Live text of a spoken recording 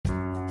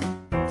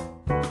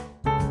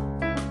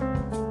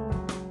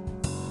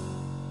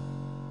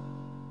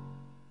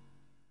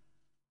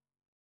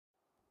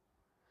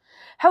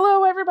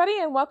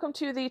everybody, and welcome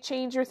to the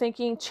Change Your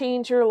Thinking,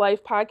 Change Your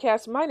Life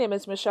podcast. My name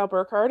is Michelle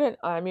Burkhardt, and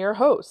I'm your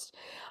host.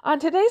 On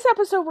today's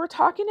episode, we're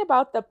talking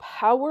about the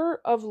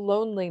power of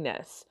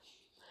loneliness.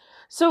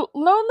 So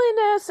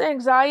loneliness,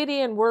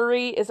 anxiety, and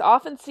worry is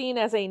often seen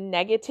as a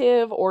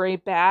negative or a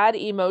bad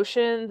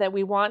emotion that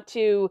we want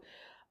to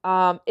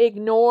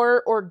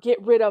ignore or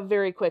get rid of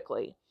very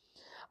quickly.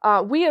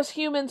 We as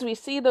humans, we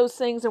see those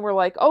things and we're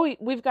like, oh,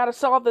 we've got to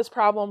solve this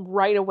problem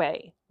right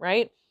away,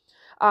 right?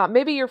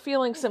 Maybe you're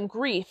feeling some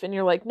grief and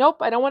you're like,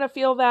 nope, I don't want to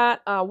feel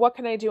that. What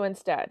can I do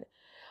instead?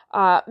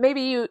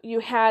 Maybe you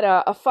had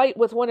a fight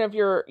with one of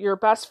your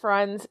best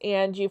friends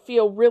and you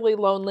feel really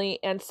lonely.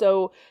 And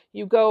so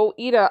you go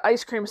eat a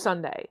ice cream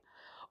sundae.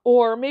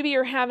 Or maybe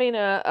you're having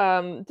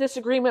a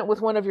disagreement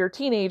with one of your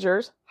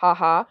teenagers.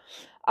 Haha.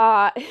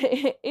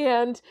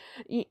 And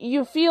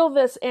you feel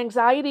this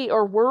anxiety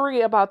or worry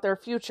about their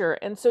future.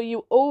 And so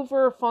you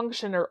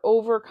overfunction or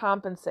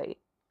overcompensate.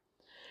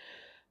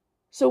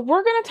 So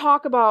we're going to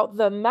talk about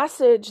the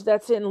message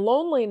that's in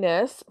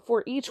loneliness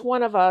for each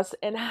one of us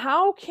and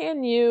how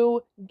can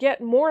you get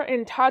more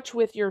in touch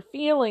with your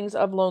feelings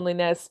of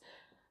loneliness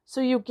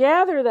so you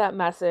gather that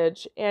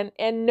message and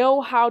know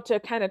how to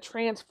kind of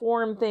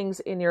transform things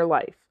in your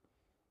life.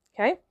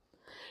 Okay?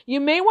 You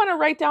may want to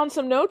write down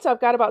some notes. I've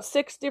got about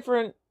 6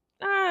 different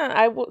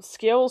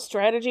skills,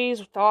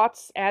 strategies,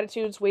 thoughts,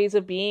 attitudes, ways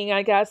of being,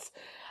 I guess.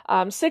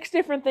 6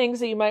 different things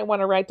that you might want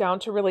to write down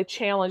to really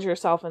challenge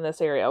yourself in this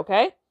area,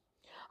 okay?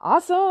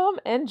 Awesome.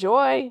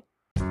 Enjoy.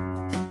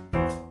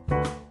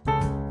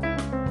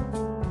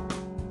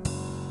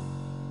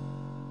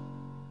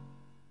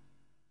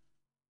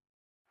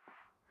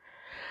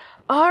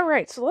 All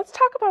right, so let's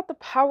talk about the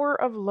power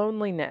of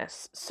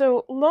loneliness.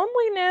 So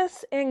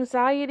loneliness,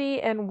 anxiety,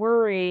 and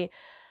worry,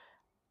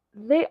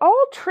 they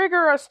all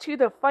trigger us to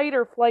the fight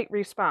or flight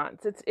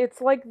response. It's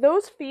like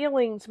those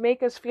feelings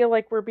make us feel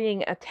like we're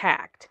being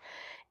attacked.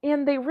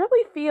 And they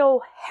really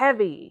feel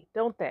heavy,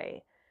 don't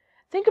they?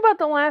 Think about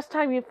the last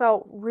time you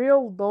felt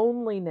real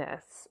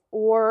loneliness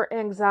or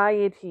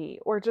anxiety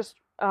or just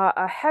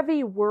a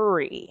heavy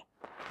worry.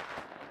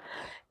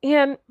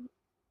 And,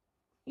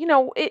 you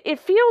know, it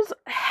feels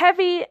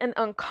heavy and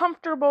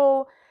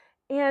uncomfortable,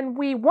 and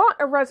we want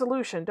a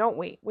resolution, don't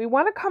we? We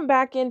want to come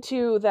back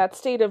into that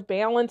state of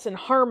balance and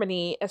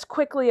harmony as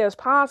quickly as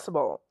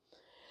possible.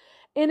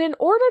 And in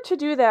order to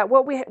do that,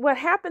 what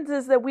happens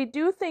is that we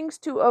do things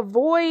to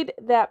avoid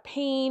that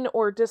pain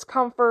or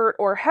discomfort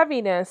or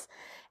heaviness,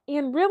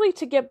 and really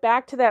to get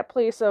back to that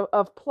place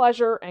of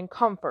pleasure and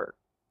comfort.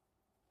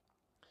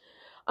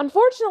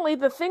 Unfortunately,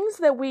 the things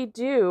that we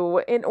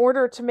do in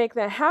order to make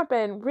that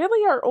happen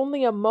really are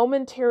only a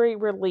momentary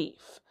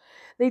relief.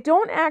 They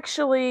don't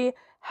actually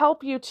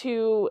help you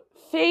to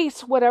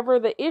face whatever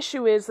the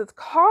issue is that's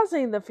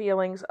causing the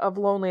feelings of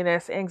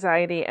loneliness,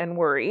 anxiety, and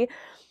worry.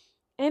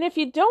 And if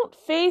you don't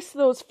face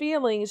those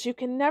feelings, you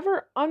can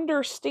never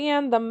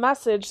understand the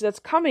message that's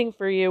coming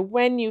for you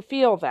when you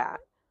feel that.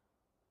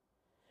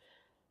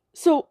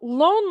 So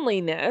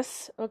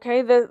loneliness,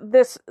 okay,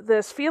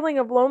 this feeling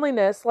of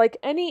loneliness, like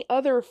any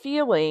other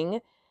feeling,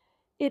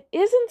 it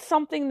isn't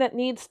something that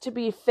needs to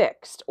be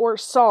fixed or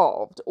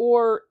solved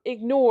or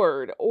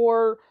ignored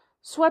or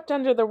swept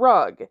under the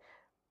rug.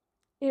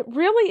 It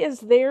really is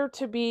there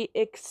to be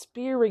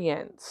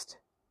experienced.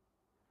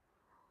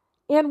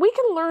 And we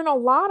can learn a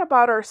lot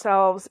about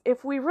ourselves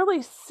if we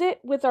really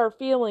sit with our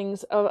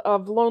feelings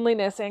of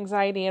loneliness,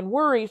 anxiety, and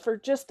worry for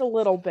just a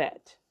little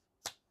bit.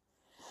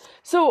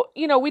 So,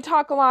 you know, we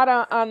talk a lot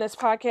on this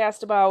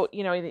podcast about,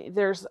 you know,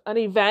 there's an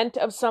event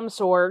of some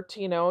sort,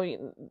 you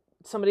know,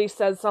 somebody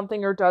says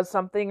something or does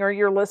something, or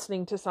you're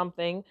listening to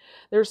something.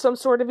 There's some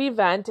sort of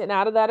event, and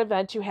out of that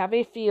event, you have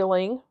a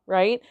feeling,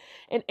 right?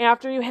 And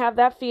after you have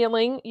that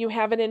feeling, you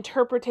have an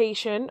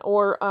interpretation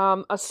or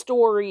a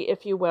story,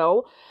 if you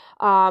will.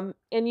 And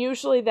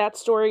usually that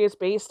story is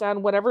based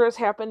on whatever has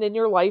happened in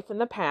your life in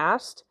the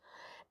past.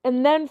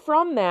 And then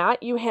from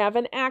that, you have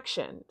an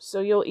action.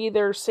 So you'll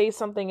either say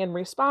something in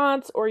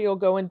response or you'll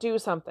go and do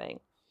something.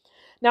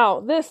 Now,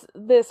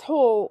 this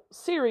whole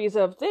series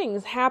of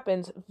things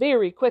happens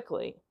very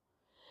quickly.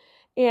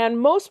 And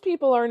most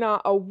people are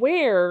not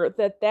aware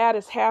that that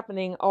is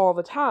happening all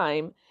the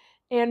time.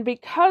 And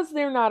because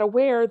they're not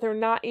aware, they're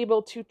not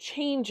able to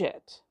change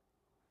it.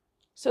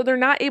 So they're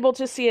not able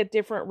to see a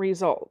different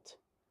result.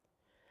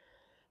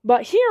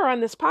 But here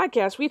on this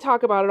podcast, we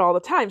talk about it all the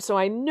time. So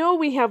I know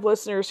we have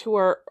listeners who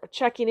are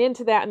checking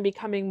into that and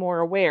becoming more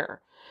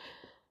aware.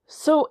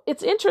 So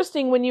it's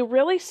interesting when you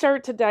really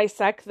start to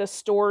dissect the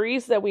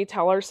stories that we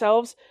tell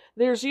ourselves,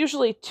 there's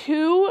usually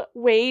 2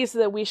 ways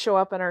that we show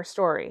up in our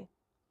story.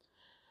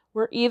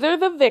 We're either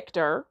the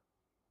victor,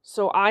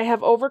 so I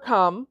have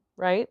overcome,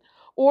 right?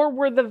 Or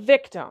we're the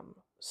victim,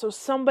 so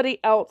somebody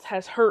else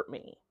has hurt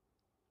me.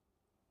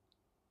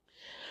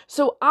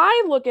 So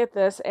I look at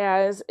this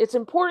as it's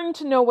important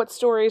to know what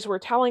stories we're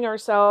telling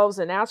ourselves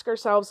and ask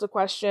ourselves the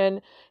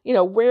question, you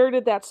know, where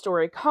did that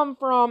story come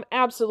from?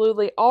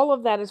 Absolutely. All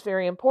of that is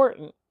very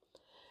important.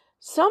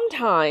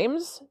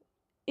 Sometimes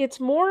it's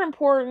more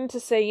important to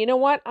say, you know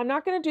what, I'm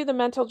not going to do the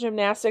mental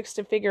gymnastics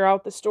to figure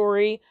out the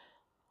story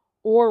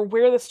or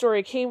where the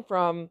story came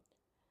from.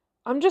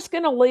 I'm just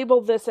going to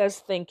label this as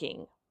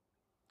thinking.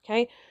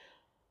 Okay?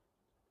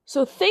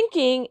 So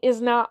thinking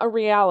is not a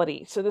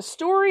reality. So the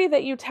story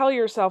that you tell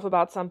yourself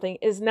about something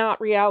is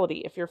not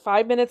reality. If you're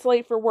 5 minutes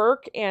late for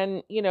work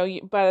and,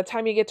 by the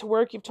time you get to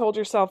work, you've told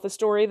yourself the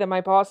story that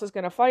my boss is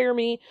going to fire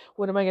me.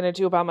 What am I going to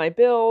do about my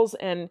bills?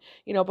 And,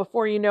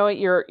 before you know it,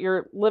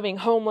 you're living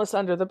homeless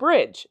under the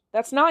bridge.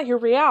 That's not your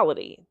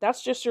reality.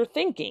 That's just your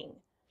thinking.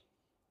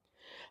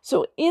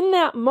 So in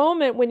that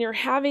moment when you're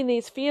having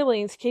these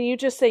feelings, can you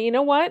just say, you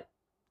know what?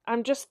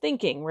 I'm just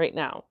thinking right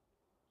now.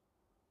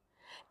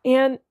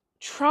 And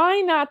try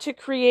not to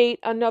create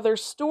another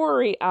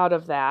story out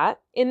of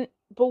that. And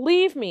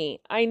believe me,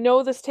 I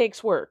know this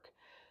takes work.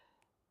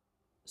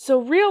 So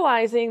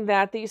realizing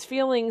that these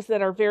feelings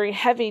that are very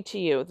heavy to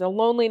you, the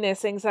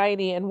loneliness,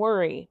 anxiety, and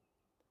worry,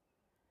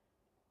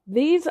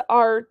 these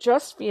are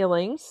just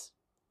feelings.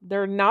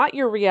 They're not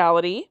your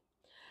reality.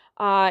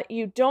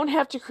 You don't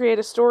have to create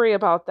a story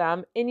about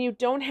them, and you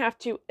don't have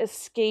to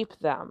escape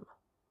them.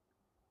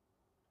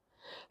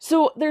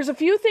 So there's a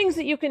few things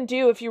that you can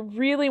do if you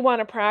really want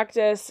to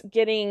practice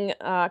getting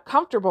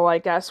comfortable, I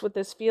guess, with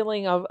this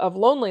feeling of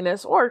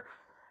loneliness, or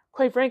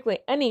quite frankly,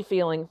 any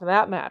feeling for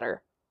that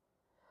matter.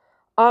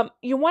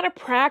 You want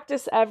to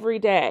practice every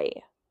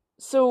day.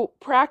 So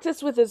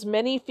practice with as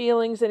many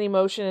feelings and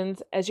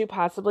emotions as you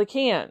possibly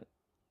can.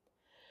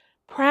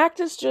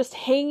 Practice just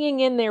hanging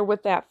in there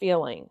with that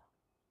feeling.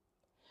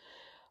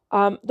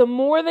 The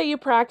more that you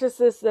practice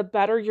this, the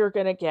better you're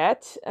going to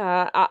get.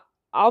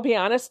 I'll be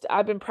honest,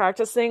 I've been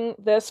practicing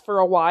this for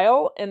a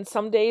while, and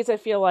some days I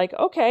feel like,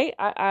 okay,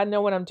 I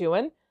know what I'm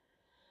doing.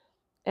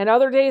 And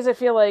other days I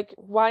feel like,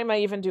 why am I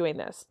even doing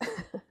this?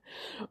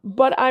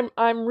 But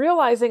I'm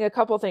realizing a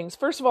couple things.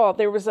 First of all,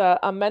 there was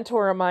a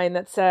mentor of mine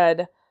that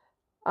said,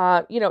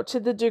 to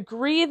the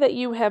degree that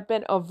you have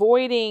been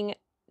avoiding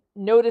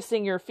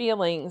noticing your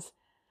feelings,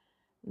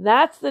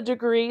 that's the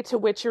degree to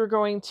which you're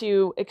going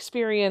to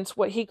experience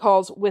what he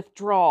calls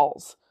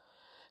withdrawals.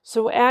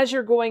 So as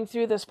you're going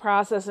through this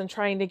process and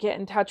trying to get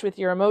in touch with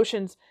your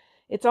emotions,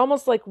 it's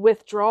almost like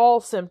withdrawal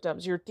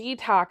symptoms. You're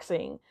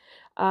detoxing.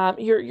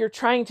 You're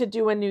trying to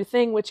do a new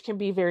thing, which can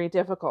be very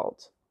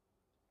difficult.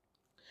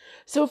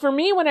 So for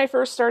me, when I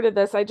first started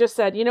this, I just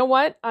said, you know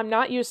what? I'm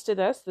not used to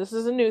this. This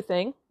is a new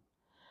thing.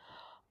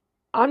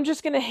 I'm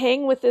just going to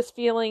hang with this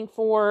feeling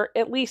for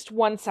at least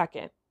 1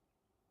 second.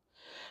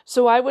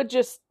 So I would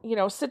just,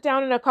 sit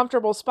down in a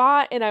comfortable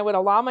spot and I would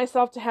allow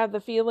myself to have the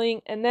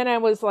feeling. And then I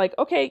was like,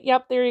 okay,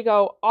 yep, there you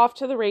go. Off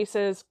to the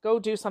races. Go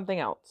do something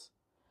else.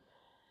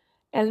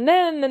 And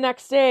then the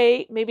next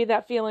day, maybe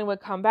that feeling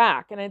would come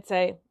back and I'd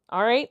say,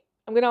 all right,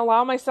 I'm going to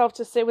allow myself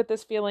to sit with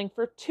this feeling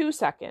for 2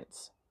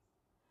 seconds.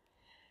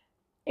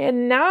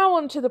 And now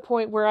I'm to the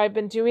point where I've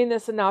been doing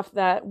this enough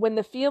that when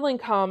the feeling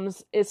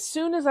comes, as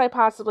soon as I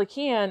possibly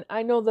can,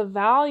 I know the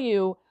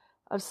value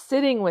of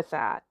sitting with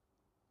that.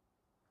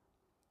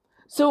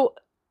 So,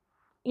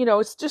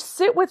 it's just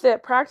sit with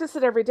it, practice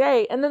it every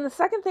day. And then the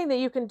second thing that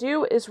you can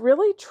do is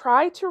really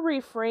try to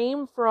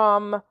refrain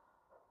from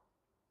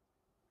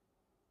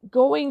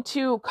going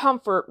to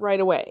comfort right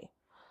away.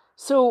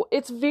 So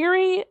it's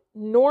very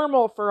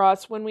normal for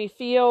us when we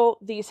feel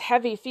these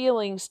heavy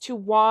feelings to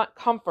want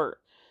comfort.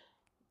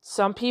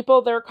 Some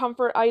people, their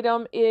comfort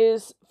item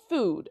is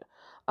food.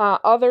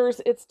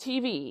 Others, it's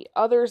TV.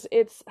 Others,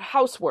 it's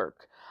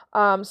housework.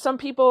 Some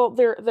people,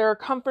 their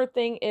comfort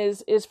thing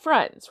is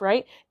friends,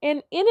 right?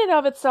 And in and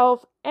of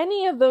itself,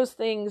 any of those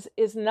things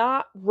is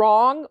not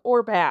wrong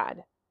or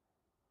bad.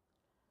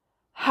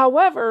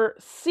 However,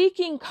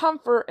 seeking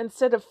comfort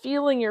instead of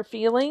feeling your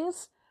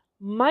feelings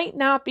might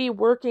not be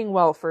working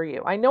well for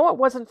you. I know it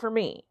wasn't for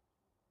me.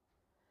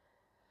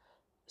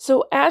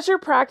 So as you're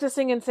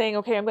practicing and saying,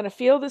 okay, I'm going to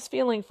feel this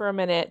feeling for a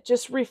minute,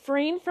 just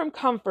refrain from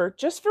comfort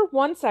just for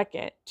 1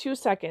 second, 2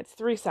 seconds,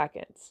 3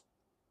 seconds.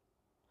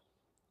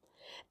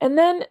 And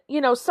then,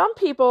 some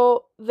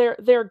people,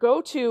 their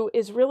go-to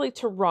is really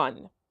to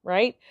run,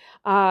 right?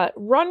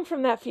 Run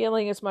from that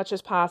feeling as much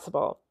as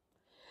possible.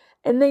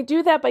 And they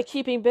do that by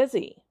keeping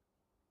busy,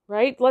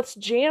 right? Let's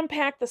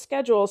jam-pack the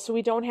schedule so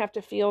we don't have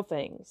to feel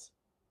things.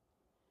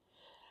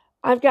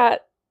 I've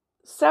got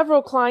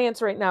several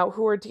clients right now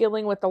who are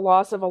dealing with the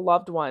loss of a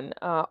loved one,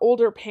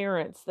 older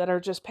parents that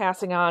are just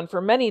passing on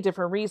for many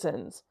different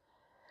reasons.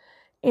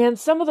 And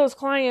some of those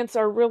clients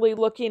are really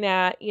looking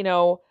at,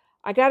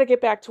 I got to get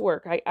back to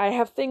work. I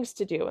have things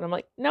to do. And I'm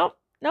like, nope,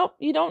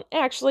 you don't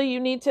actually. You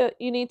need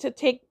to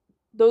take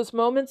those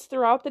moments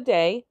throughout the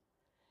day.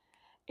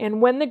 And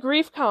when the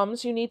grief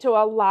comes, you need to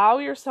allow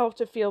yourself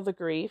to feel the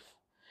grief.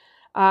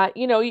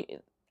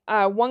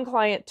 One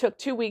client took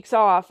 2 weeks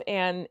off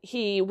and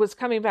he was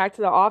coming back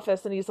to the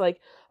office and he's like,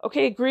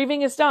 okay,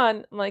 grieving is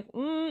done. I'm like,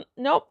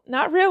 nope,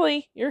 not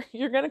really.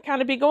 You're going to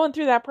kind of be going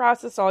through that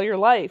process all your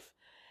life.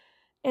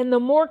 And the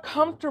more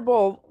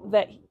comfortable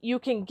that you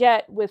can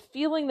get with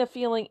feeling the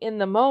feeling in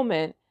the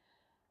moment,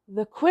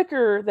 the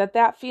quicker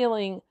that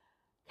feeling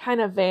kind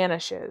of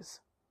vanishes.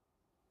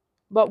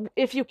 But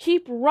if you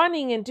keep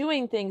running and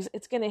doing things,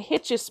 it's going to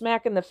hit you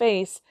smack in the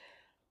face,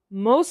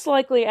 most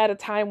likely at a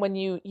time when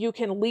you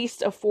can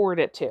least afford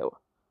it to.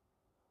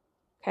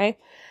 Okay?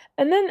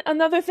 And then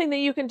another thing that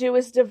you can do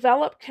is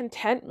develop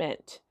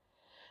contentment.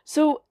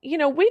 So,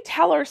 we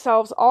tell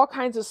ourselves all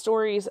kinds of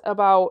stories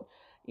about,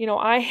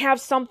 I have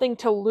something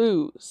to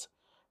lose,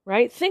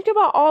 right? Think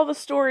about all the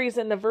stories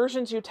and the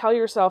versions you tell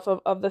yourself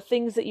of the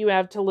things that you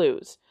have to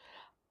lose.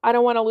 I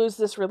don't want to lose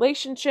this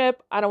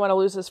relationship. I don't want to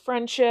lose this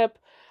friendship.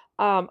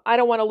 I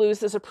don't want to lose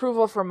this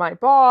approval from my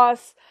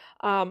boss.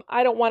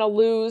 I don't want to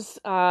lose,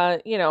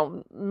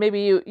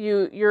 maybe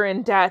you're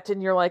in debt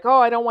and you're like, oh,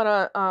 I don't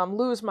want to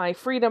lose my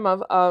freedom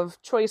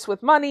of choice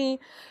with money,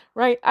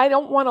 right? I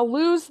don't want to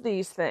lose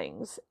these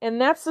things. And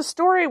that's the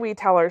story we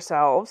tell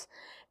ourselves.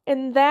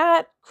 And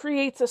that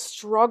creates a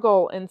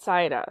struggle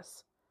inside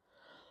us.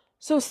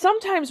 So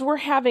sometimes we're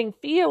having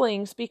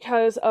feelings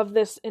because of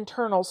this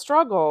internal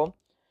struggle,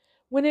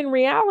 when in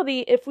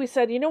reality, if we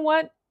said, you know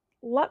what,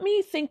 let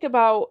me think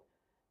about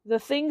the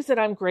things that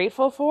I'm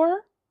grateful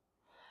for,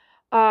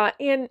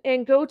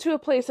 and go to a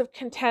place of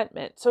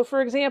contentment. So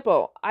for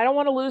example, I don't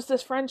want to lose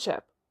this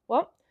friendship.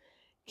 Well,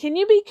 can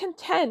you be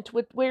content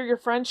with where your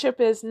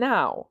friendship is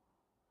now?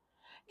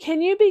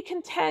 Can you be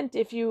content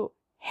if you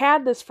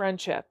had this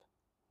friendship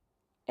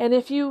and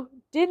if you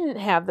didn't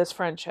have this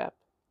friendship?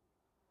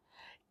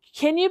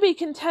 Can you be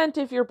content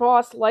if your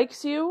boss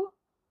likes you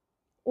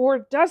or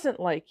doesn't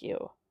like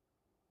you?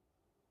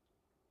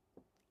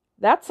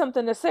 That's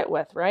something to sit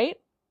with, right?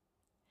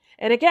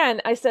 And again,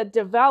 I said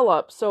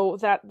develop, so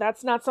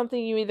that's not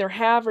something you either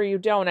have or you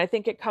don't. I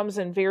think it comes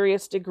in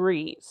various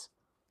degrees.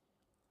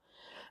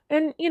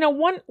 And,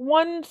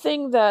 one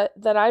thing that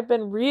I've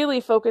been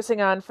really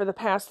focusing on for the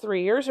past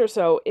 3 years or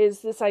so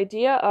is this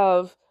idea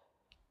of,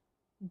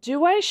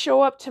 do I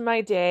show up to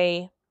my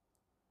day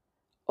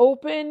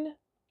open,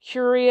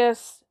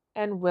 curious,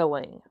 and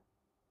willing?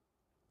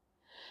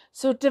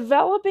 So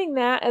developing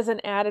that as an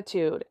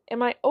attitude.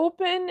 Am I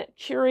open,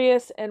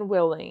 curious, and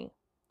willing?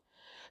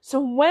 So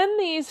when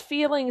these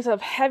feelings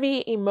of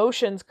heavy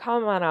emotions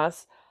come on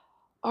us,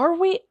 are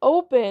we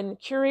open,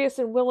 curious,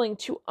 and willing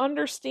to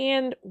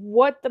understand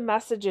what the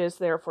message is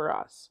there for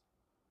us?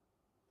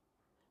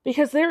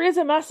 Because there is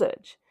a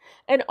message.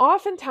 And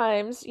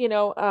oftentimes,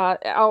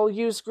 I'll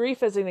use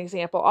grief as an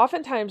example.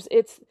 Oftentimes,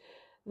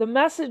 the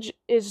message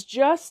is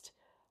just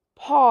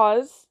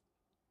pause,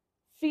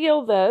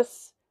 feel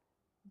this,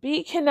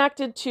 be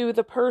connected to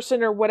the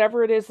person or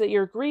whatever it is that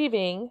you're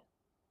grieving,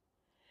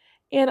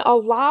 and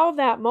allow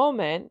that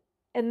moment,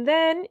 and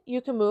then you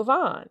can move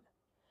on.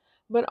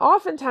 But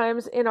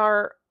oftentimes in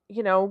our,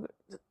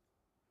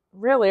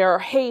 really our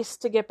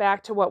haste to get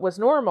back to what was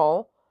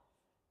normal,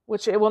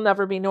 which it will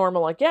never be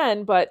normal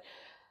again, but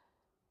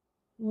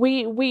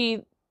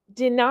we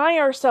deny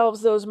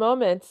ourselves those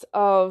moments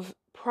of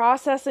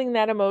processing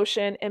that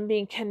emotion and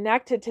being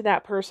connected to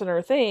that person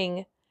or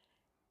thing,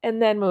 and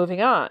then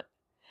moving on.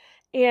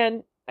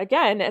 And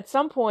again, at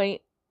some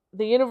point,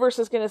 the universe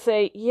is going to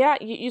say, yeah,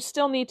 you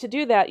still need to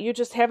do that. You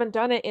just haven't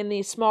done it in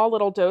these small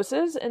little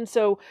doses. And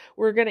so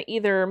we're going to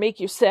either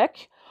make you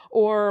sick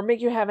or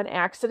make you have an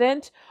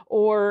accident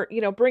or,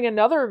 bring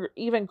another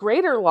even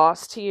greater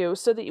loss to you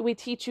so that we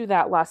teach you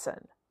that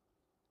lesson.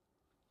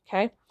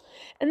 Okay.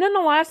 And then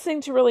the last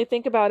thing to really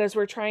think about as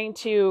we're trying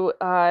to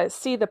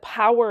see the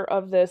power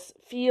of this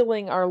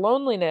feeling our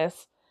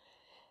loneliness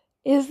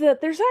is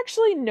that there's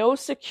actually no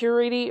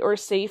security or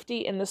safety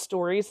in the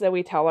stories that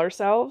we tell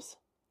ourselves,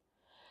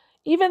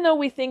 even though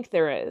we think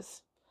there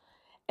is.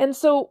 And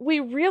so we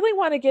really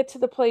want to get to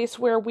the place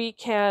where we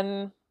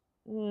can,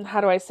 how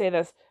do I say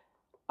this?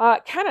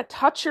 Kind of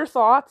touch your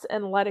thoughts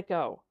and let it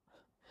go.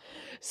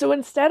 So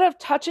instead of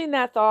touching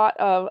that thought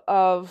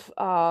of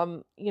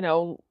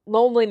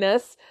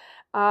loneliness,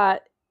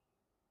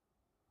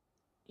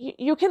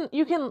 you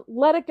can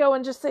let it go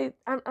and just say,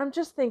 I'm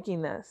just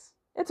thinking this.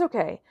 It's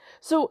okay.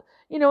 So,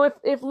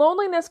 if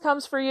loneliness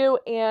comes for you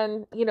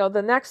and,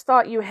 the next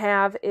thought you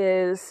have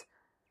is,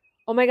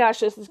 oh my gosh,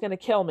 this is going to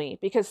kill me.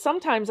 Because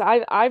sometimes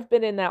I've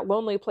been in that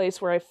lonely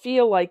place where I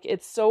feel like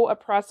it's so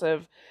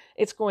oppressive,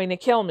 it's going to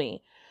kill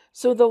me.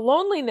 So the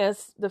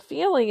loneliness, the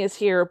feeling is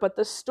here, but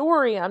the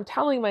story I'm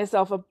telling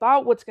myself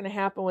about what's going to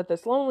happen with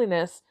this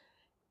loneliness,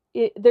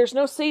 there's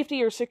no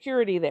safety or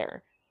security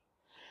there.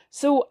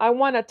 So I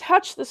want to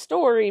touch the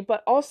story,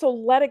 but also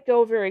let it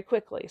go very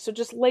quickly. So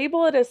just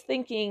label it as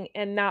thinking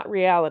and not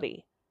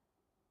reality.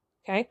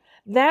 Okay?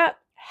 That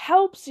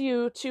helps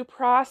you to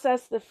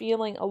process the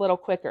feeling a little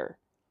quicker.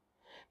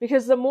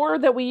 Because the more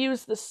that we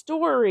use the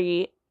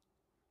story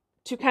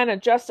to kind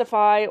of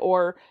justify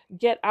or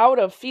get out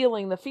of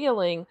feeling the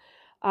feeling,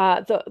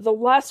 the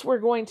less we're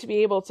going to be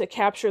able to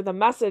capture the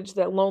message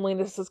that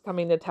loneliness is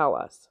coming to tell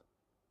us.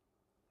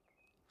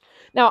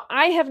 Now,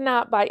 I have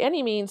not by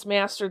any means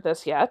mastered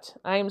this yet.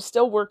 I am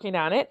still working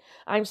on it.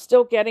 I'm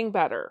still getting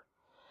better.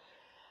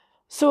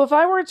 So if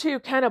I were to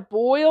kind of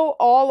boil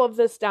all of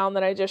this down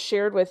that I just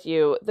shared with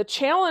you, the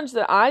challenge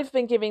that I've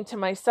been giving to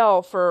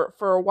myself for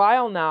a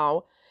while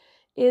now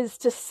is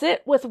to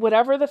sit with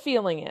whatever the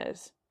feeling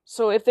is.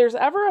 So if there's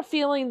ever a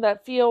feeling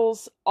that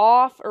feels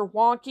off or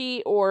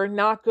wonky or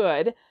not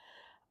good,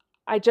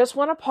 I just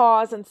want to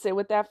pause and sit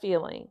with that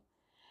feeling.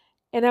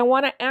 And I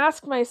want to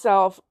ask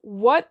myself,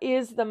 what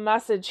is the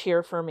message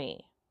here for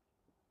me?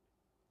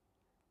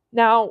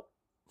 Now,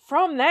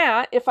 from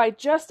that, if I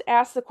just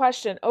ask the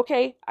question,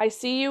 okay, I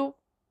see you,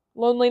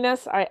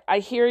 loneliness, I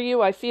hear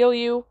you, I feel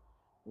you,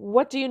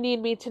 what do you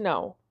need me to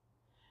know?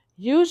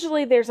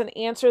 Usually there's an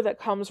answer that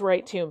comes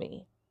right to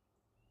me.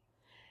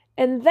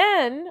 And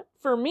then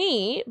for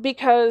me,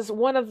 because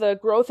one of the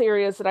growth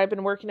areas that I've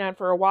been working on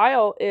for a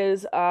while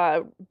is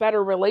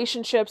better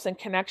relationships and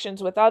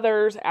connections with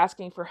others,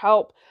 asking for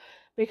help,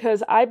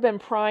 because I've been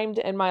primed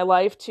in my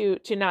life to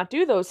not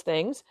do those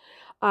things.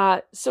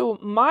 So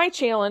my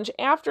challenge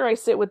after I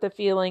sit with the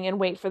feeling and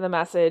wait for the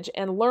message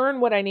and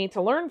learn what I need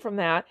to learn from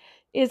that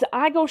is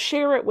I go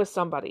share it with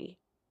somebody.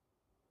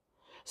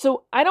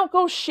 So I don't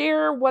go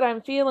share what I'm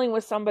feeling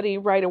with somebody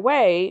right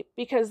away,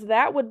 because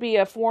that would be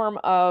a form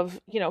of,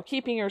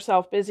 keeping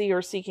yourself busy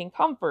or seeking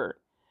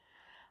comfort.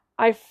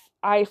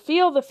 I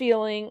feel the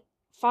feeling,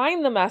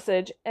 find the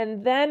message,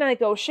 and then I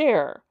go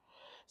share.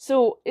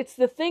 So it's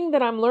the thing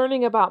that I'm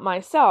learning about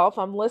myself.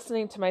 I'm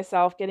listening to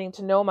myself, getting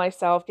to know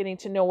myself, getting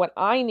to know what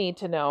I need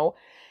to know.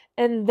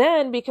 And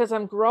then because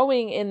I'm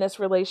growing in this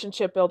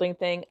relationship building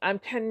thing, I'm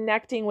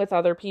connecting with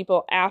other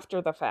people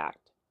after the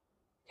fact.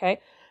 Okay.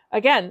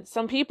 Again,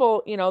 some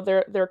people,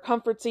 their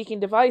comfort seeking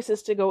device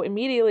is to go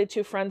immediately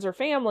to friends or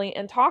family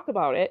and talk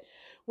about it.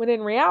 When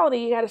in reality,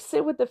 you got to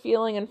sit with the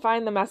feeling and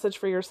find the message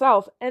for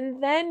yourself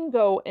and then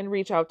go and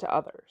reach out to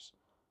others.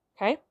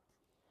 Okay.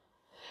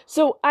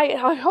 So I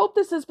hope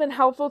this has been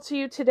helpful to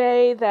you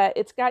today, that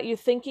it's got you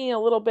thinking a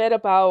little bit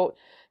about,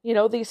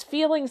 these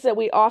feelings that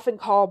we often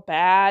call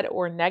bad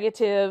or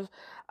negative,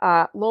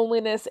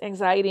 loneliness,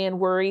 anxiety,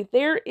 and worry.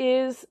 There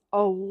is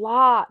a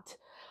lot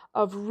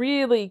of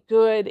really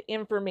good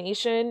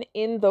information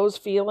in those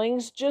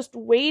feelings just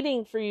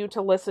waiting for you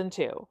to listen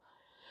to.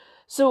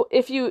 So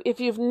if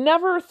you've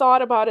never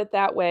thought about it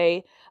that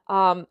way,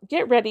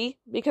 get ready,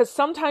 because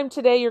sometime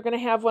today you're going to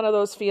have one of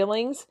those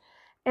feelings,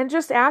 and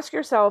just ask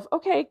yourself,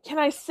 okay, can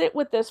I sit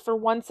with this for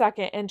 1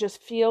 second and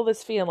just feel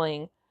this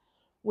feeling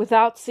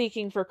without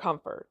seeking for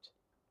comfort?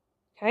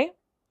 Okay.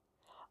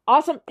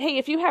 Awesome. Hey,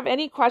 if you have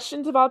any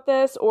questions about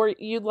this, or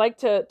you'd like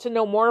to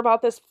know more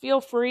about this, feel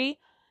free.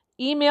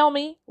 Email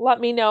me, let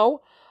me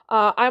know.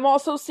 I'm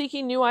also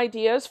seeking new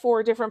ideas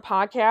for different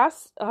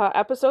podcast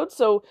episodes.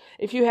 So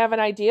if you have an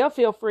idea,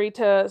 feel free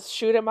to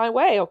shoot it my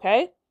way,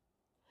 okay?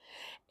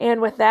 And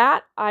with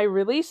that, I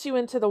release you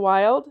into the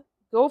wild.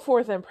 Go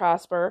forth and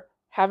prosper.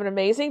 Have an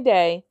amazing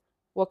day.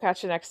 We'll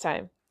catch you next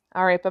time.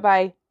 All right,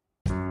 bye-bye.